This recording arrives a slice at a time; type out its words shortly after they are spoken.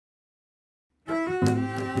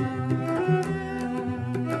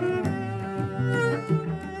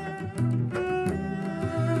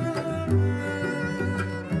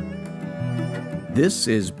This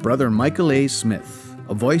is Brother Michael A. Smith,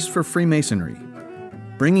 a voice for Freemasonry,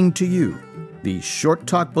 bringing to you the Short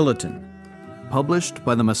Talk Bulletin, published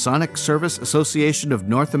by the Masonic Service Association of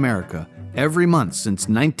North America every month since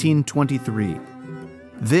 1923.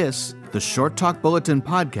 This, the Short Talk Bulletin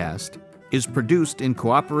podcast, is produced in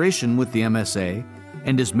cooperation with the MSA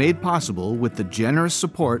and is made possible with the generous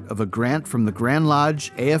support of a grant from the Grand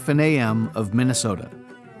Lodge AF&AM of Minnesota.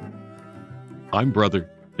 I'm Brother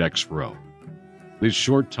Dex Rowe. This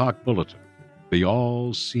Short Talk Bulletin, The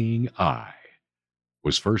All-Seeing Eye,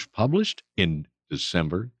 was first published in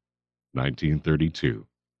December 1932.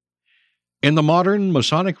 In the modern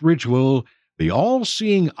Masonic ritual, the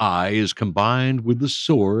all-seeing eye is combined with the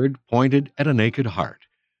sword pointed at a naked heart,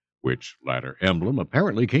 which latter emblem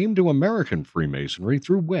apparently came to American Freemasonry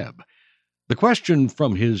through Webb. The question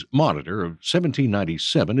from his monitor of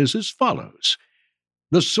 1797 is as follows.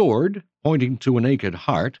 The sword, pointing to a naked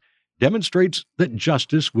heart, demonstrates that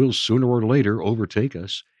justice will sooner or later overtake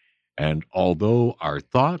us, and although our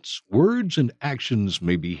thoughts, words, and actions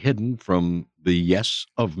may be hidden from the yes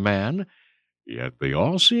of man, yet the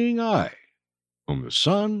all-seeing eye, whom the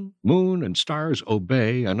sun, moon, and stars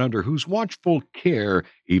obey, and under whose watchful care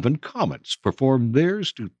even comets perform their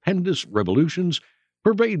stupendous revolutions,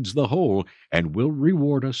 pervades the whole and will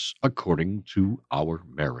reward us according to our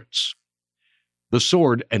merits. The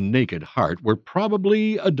sword and naked heart were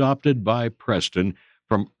probably adopted by Preston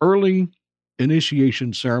from early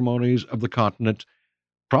initiation ceremonies of the continent,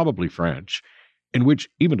 probably French, in which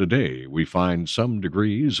even today we find some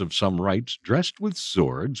degrees of some rites dressed with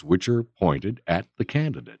swords which are pointed at the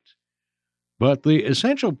candidate. But the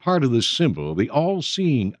essential part of this symbol, the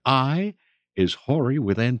all-seeing eye, is hoary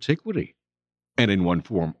with antiquity, and in one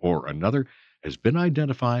form or another has been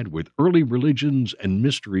identified with early religions and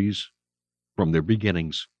mysteries from their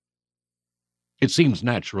beginnings. It seems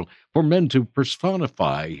natural for men to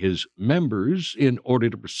personify his members in order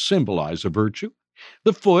to symbolize a virtue.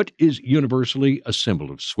 The foot is universally a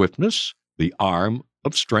symbol of swiftness, the arm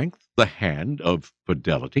of strength, the hand of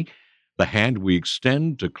fidelity. The hand we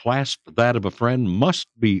extend to clasp that of a friend must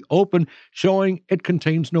be open, showing it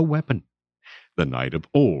contains no weapon. The knight of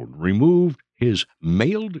old removed his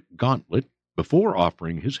mailed gauntlet before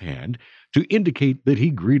offering his hand to indicate that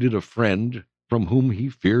he greeted a friend from whom he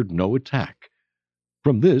feared no attack.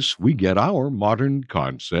 From this, we get our modern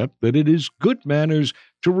concept that it is good manners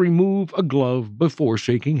to remove a glove before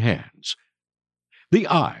shaking hands. The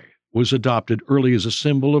eye was adopted early as a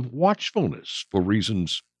symbol of watchfulness for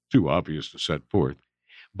reasons too obvious to set forth.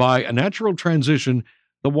 By a natural transition,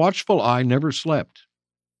 the watchful eye never slept,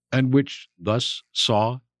 and which thus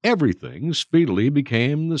saw everything speedily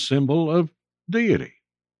became the symbol of deity.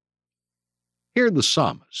 Hear the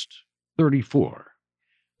psalmist, 34.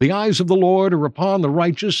 The eyes of the Lord are upon the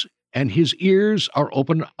righteous, and his ears are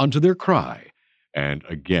open unto their cry. And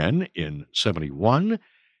again in 71,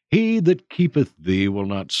 He that keepeth thee will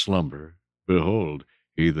not slumber. Behold,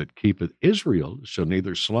 he that keepeth Israel shall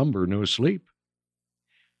neither slumber nor sleep.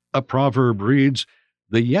 A proverb reads,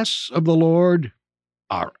 The yes of the Lord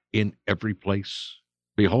are in every place,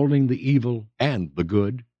 beholding the evil and the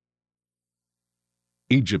good.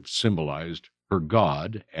 Egypt symbolized her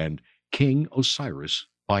god and King Osiris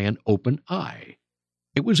by an open eye.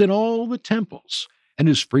 It was in all the temples and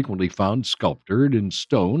is frequently found sculptured in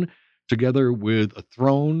stone, together with a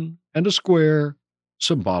throne and a square,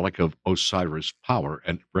 symbolic of Osiris' power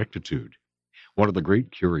and rectitude. One of the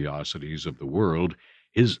great curiosities of the world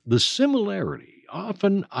is the similarity,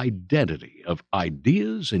 often identity, of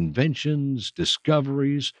ideas, inventions,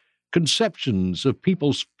 discoveries, conceptions of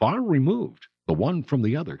peoples far removed, the one from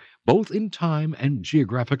the other, both in time and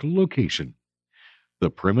geographical location. The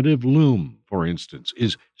primitive loom, for instance,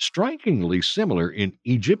 is strikingly similar in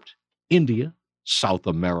Egypt, India, South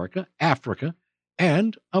America, Africa,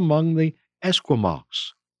 and among the Esquimaux.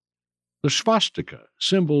 The swastika,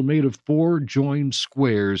 symbol made of four joined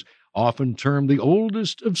squares, often termed the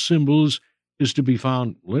oldest of symbols, is to be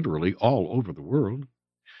found literally all over the world.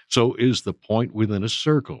 So is the point within a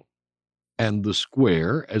circle. And the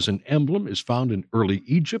square as an emblem is found in early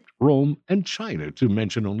Egypt, Rome, and China, to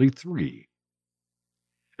mention only three.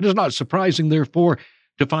 It is not surprising, therefore,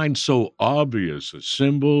 to find so obvious a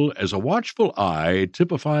symbol as a watchful eye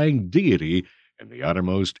typifying deity in the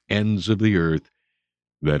uttermost ends of the earth,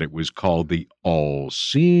 that it was called the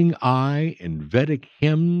all-seeing eye in Vedic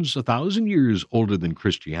hymns 1,000 years older than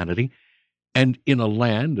Christianity, and in a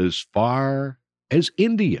land as far as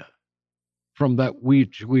India, from that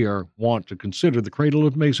which we are wont to consider the cradle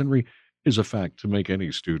of Masonry, is a fact to make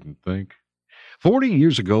any student think. 40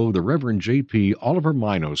 years ago, the Reverend J.P. Oliver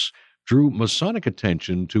Minos drew Masonic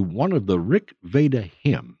attention to one of the Rig Veda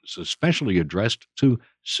hymns, especially addressed to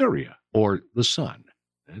Surya, or the sun.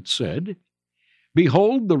 It said,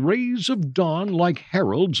 "Behold, the rays of dawn like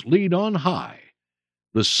heralds lead on high,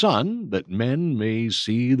 the sun, that men may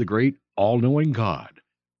see the great all-knowing God.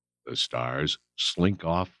 The stars slink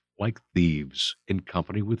off like thieves in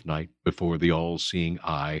company with night before the all-seeing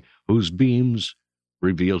eye, whose beams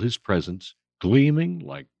reveal his presence, gleaming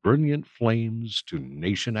like brilliant flames to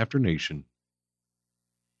nation after nation."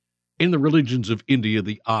 In the religions of India,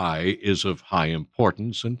 the eye is of high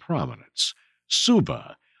importance and prominence.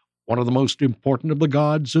 Suva, one of the most important of the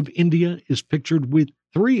gods of India, is pictured with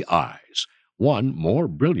 3 eyes, one more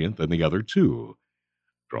brilliant than the other 2.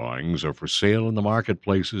 Drawings are for sale in the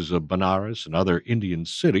marketplaces of Benares and other Indian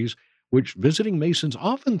cities, which visiting Masons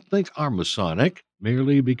often think are Masonic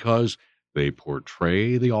merely because they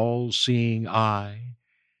portray the all-seeing eye.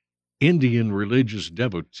 Indian religious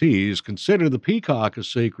devotees consider the peacock a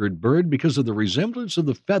sacred bird because of the resemblance of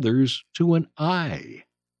the feathers to an eye.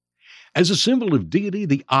 As a symbol of deity,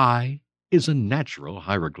 the eye is a natural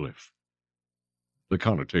hieroglyph. The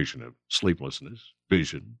connotation of sleeplessness,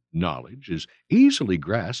 vision, knowledge is easily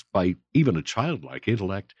grasped by even a childlike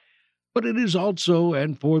intellect, but it is also,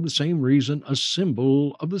 and for the same reason, a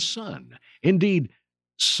symbol of the sun. Indeed,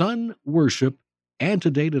 sun worship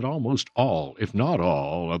antedated almost all, if not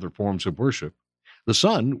all, other forms of worship. The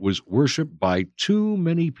sun was worshipped by too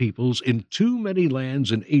many peoples in too many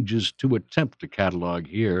lands and ages to attempt to catalog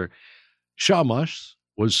here. Shamash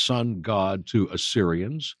was sun god to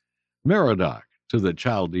Assyrians, Merodach to the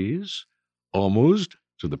Chaldees, Ormuzd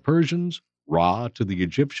to the Persians, Ra to the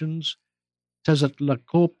Egyptians,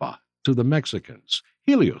 Tezcatlipoca to the Mexicans,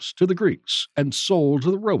 Helios to the Greeks, and Sol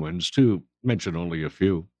to the Romans, to mention only a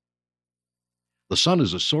few. The sun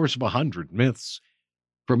is a source of 100 myths.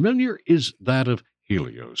 Familiar is that of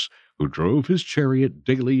Helios, who drove his chariot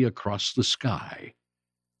daily across the sky.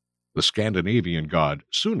 The Scandinavian god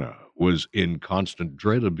Suna was in constant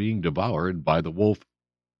dread of being devoured by the wolf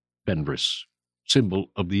Fenris,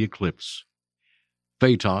 symbol of the eclipse.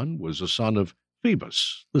 Phaeton was a son of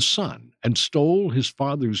Phoebus, the sun, and stole his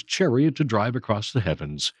father's chariot to drive across the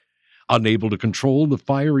heavens. Unable to control the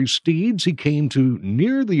fiery steeds, he came too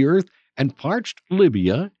near the earth and parched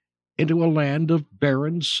Libya into a land of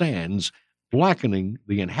barren sands, blackening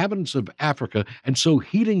the inhabitants of Africa and so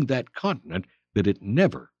heating that continent that it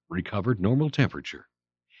never recovered normal temperature.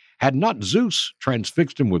 Had not Zeus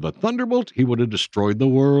transfixed him with a thunderbolt, he would have destroyed the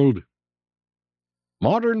world.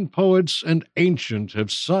 Modern poets and ancient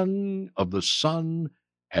have sung of the sun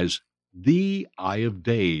as the eye of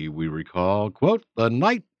day, we recall. Quote, "The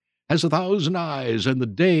night has 1,000 eyes, and the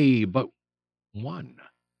day but one.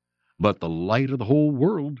 But the light of the whole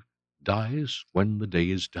world dies when the day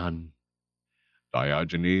is done."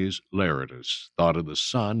 Diogenes Laertius thought of the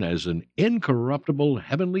sun as an incorruptible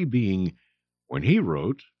heavenly being when he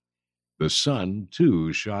wrote, "The sun,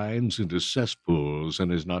 too, shines into cesspools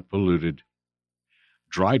and is not polluted."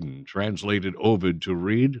 Dryden translated Ovid to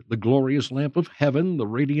read, "The glorious lamp of heaven, the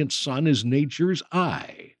radiant sun, is nature's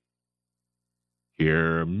eye."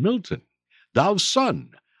 Here Milton, "Thou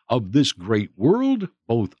sun of this great world,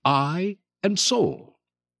 both eye and soul."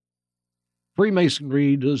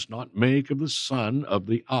 Freemasonry does not make of the sun of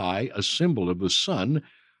the eye a symbol of the sun.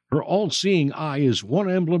 Her all-seeing eye is one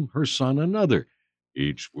emblem, her sun another,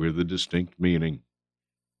 each with a distinct meaning.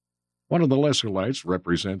 One of the lesser lights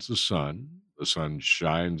represents the sun. The sun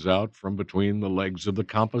shines out from between the legs of the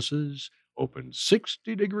compasses, open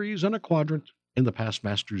 60 degrees in a quadrant in the past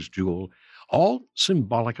master's jewel, all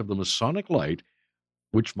symbolic of the Masonic light,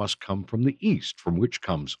 which must come from the east, from which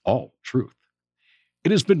comes all truth.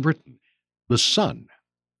 It has been written, the sun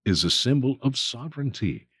is a symbol of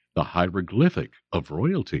sovereignty, the hieroglyphic of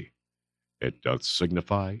royalty. It doth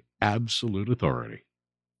signify absolute authority.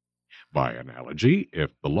 By analogy,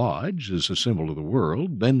 if the lodge is a symbol of the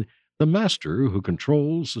world, then the master who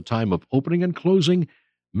controls the time of opening and closing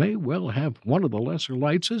may well have one of the lesser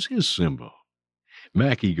lights as his symbol.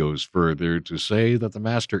 Mackey goes further to say that the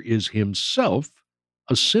master is himself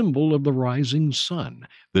a symbol of the rising sun,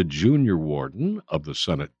 the junior warden of the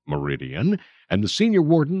summit meridian, and the senior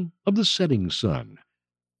warden of the setting sun.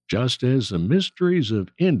 Just as the mysteries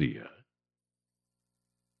of India,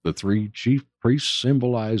 the 3 chief priests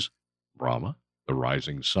symbolize Brahma, the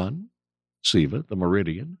rising sun, Siva, the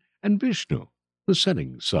meridian, and Vishnu, the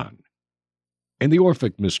setting sun. In the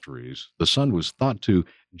Orphic mysteries, the sun was thought to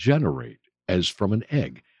generate as from an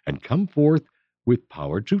egg and come forth with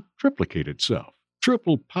power to triplicate itself.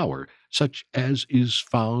 Triple power, such as is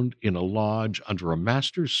found in a lodge under a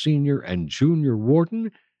master, senior, and junior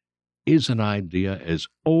warden, is an idea as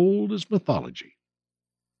old as mythology,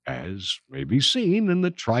 as may be seen in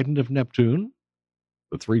the trident of Neptune,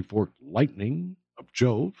 the three-forked lightning of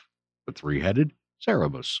Jove, the three-headed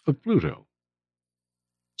Cerberus of Pluto.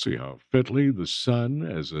 See how fitly the sun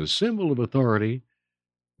as a symbol of authority,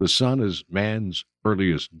 the sun as man's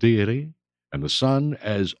earliest deity, and the sun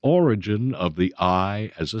as origin of the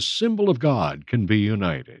eye as a symbol of God can be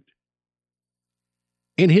united.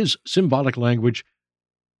 In his symbolic language,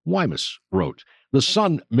 Wemyss wrote, "The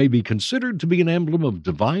sun may be considered to be an emblem of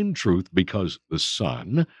divine truth because the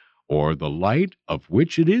sun, or the light of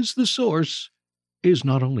which it is the source, is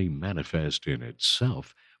not only manifest in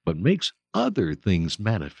itself, but makes other things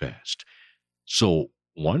manifest. So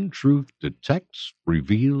one truth detects,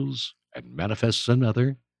 reveals, and manifests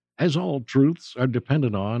another, as all truths are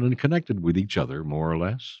dependent on and connected with each other, more or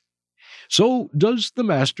less. So does the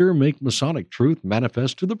Master make Masonic truth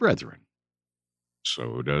manifest to the brethren.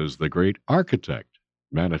 So does the great Architect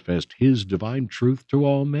manifest his divine truth to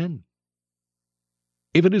all men.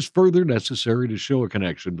 If it is further necessary to show a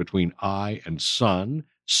connection between I and sun,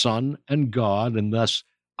 sun and God, and thus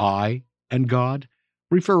I and God,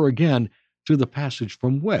 refer again to the passage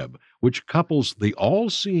from Webb, which couples the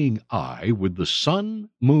all-seeing eye with the sun,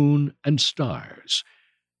 moon, and stars.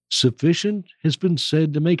 Sufficient has been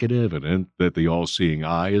said to make it evident that the all-seeing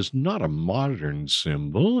eye is not a modern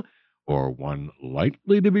symbol, or one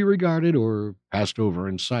lightly to be regarded or passed over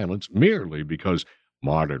in silence merely because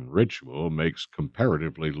modern ritual makes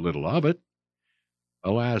comparatively little of it.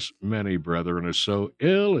 Alas, many brethren are so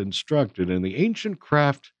ill instructed in the ancient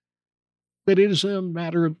craft that it is a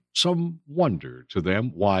matter of some wonder to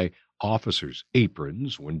them why officers'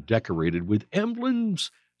 aprons, when decorated with emblems,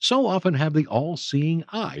 so often have the all-seeing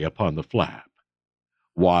eye upon the flap,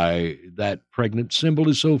 why that pregnant symbol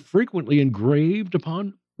is so frequently engraved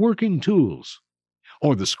upon working tools,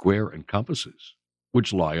 or the square and compasses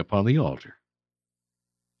which lie upon the altar.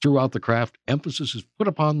 Throughout the craft, emphasis is put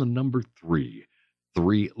upon the number 3,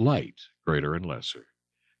 3 light, greater and lesser,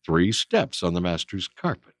 3 steps on the master's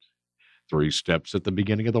carpet, 3 steps at the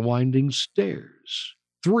beginning of the winding stairs,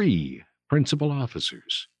 3 principal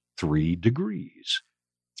officers, 3 degrees,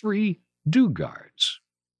 3 dew guards,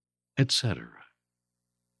 etc.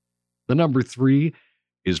 The number 3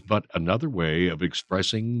 is but another way of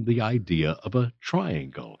expressing the idea of a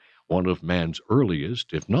triangle, one of man's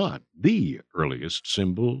earliest, if not the earliest,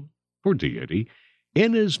 symbol for deity,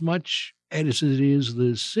 inasmuch as it is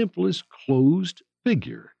the simplest closed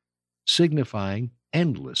figure, signifying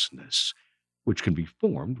endlessness, which can be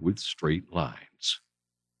formed with straight lines.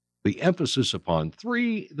 The emphasis upon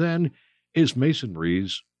 3, then, is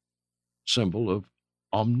Masonry's symbol of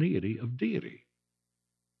omniety of deity,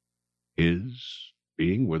 his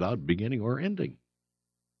being without beginning or ending.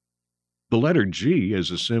 The letter G as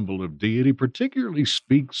a symbol of deity particularly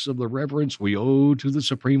speaks of the reverence we owe to the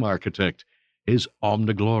Supreme Architect, his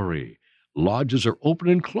omniglory. Lodges are open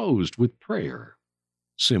and closed with prayer,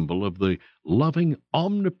 symbol of the loving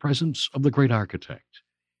omnipresence of the great Architect.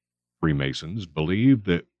 Freemasons believe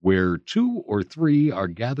that where 2 or 3 are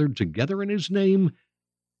gathered together in his name,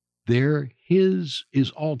 there his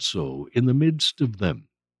is also in the midst of them.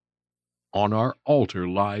 On our altar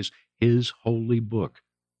lies his holy book,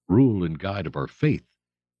 rule and guide of our faith,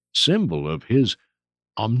 symbol of his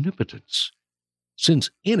omnipotence, since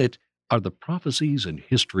in it are the prophecies and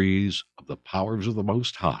histories of the powers of the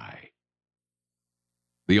Most High.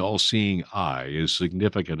 The all-seeing eye is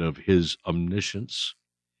significant of his omniscience,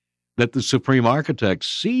 that the Supreme Architect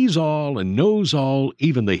sees all and knows all,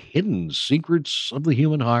 even the hidden secrets of the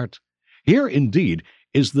human heart. Here, indeed,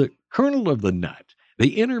 is the kernel of the nut,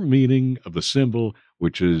 the inner meaning of the symbol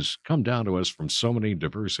which has come down to us from so many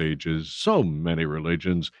diverse ages, so many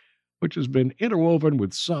religions, which has been interwoven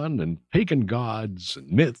with sun and pagan gods and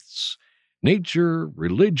myths, nature,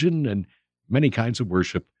 religion, and many kinds of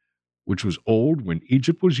worship, which was old when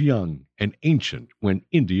Egypt was young and ancient when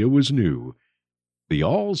India was new. The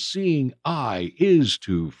all-seeing eye is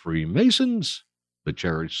to Freemasons the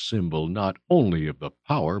cherished symbol not only of the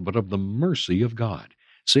power but of the mercy of God,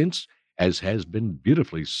 since, as has been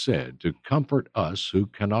beautifully said, to comfort us who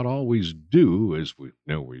cannot always do as we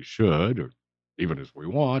know we should, or even as we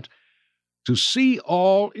want, to see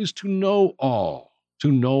all is to know all.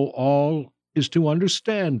 To know all is to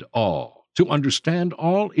understand all. To understand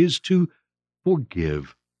all is to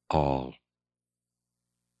forgive all.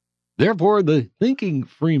 Therefore, the thinking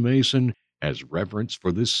Freemason has reverence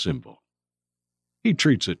for this symbol. He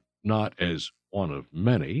treats it not as one of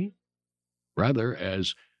many, rather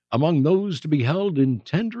as among those to be held in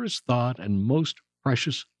tenderest thought and most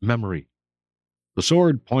precious memory. The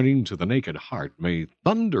sword pointing to the naked heart may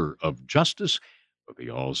thunder of justice, but the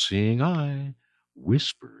all-seeing eye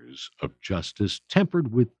whispers of justice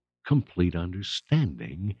tempered with complete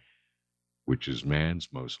understanding, which is man's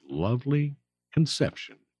most lovely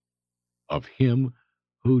conception of him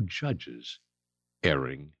who judges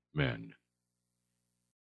erring men.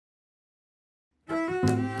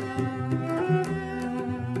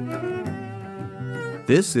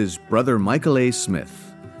 This is Brother Michael A.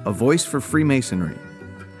 Smith, a voice for Freemasonry,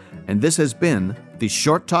 and this has been the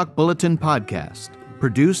Short Talk Bulletin podcast,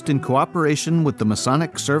 produced in cooperation with the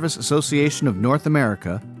Masonic Service Association of North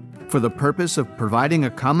America for the purpose of providing a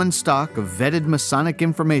common stock of vetted Masonic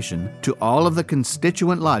information to all of the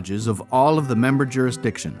constituent lodges of all of the member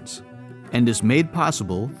jurisdictions, and is made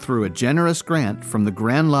possible through a generous grant from the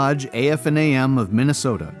Grand Lodge AF&AM of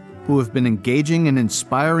Minnesota, who have been engaging and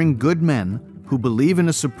inspiring good men who believe in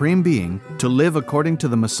a supreme being to live according to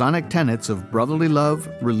the Masonic tenets of brotherly love,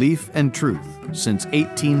 relief, and truth since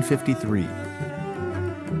 1853.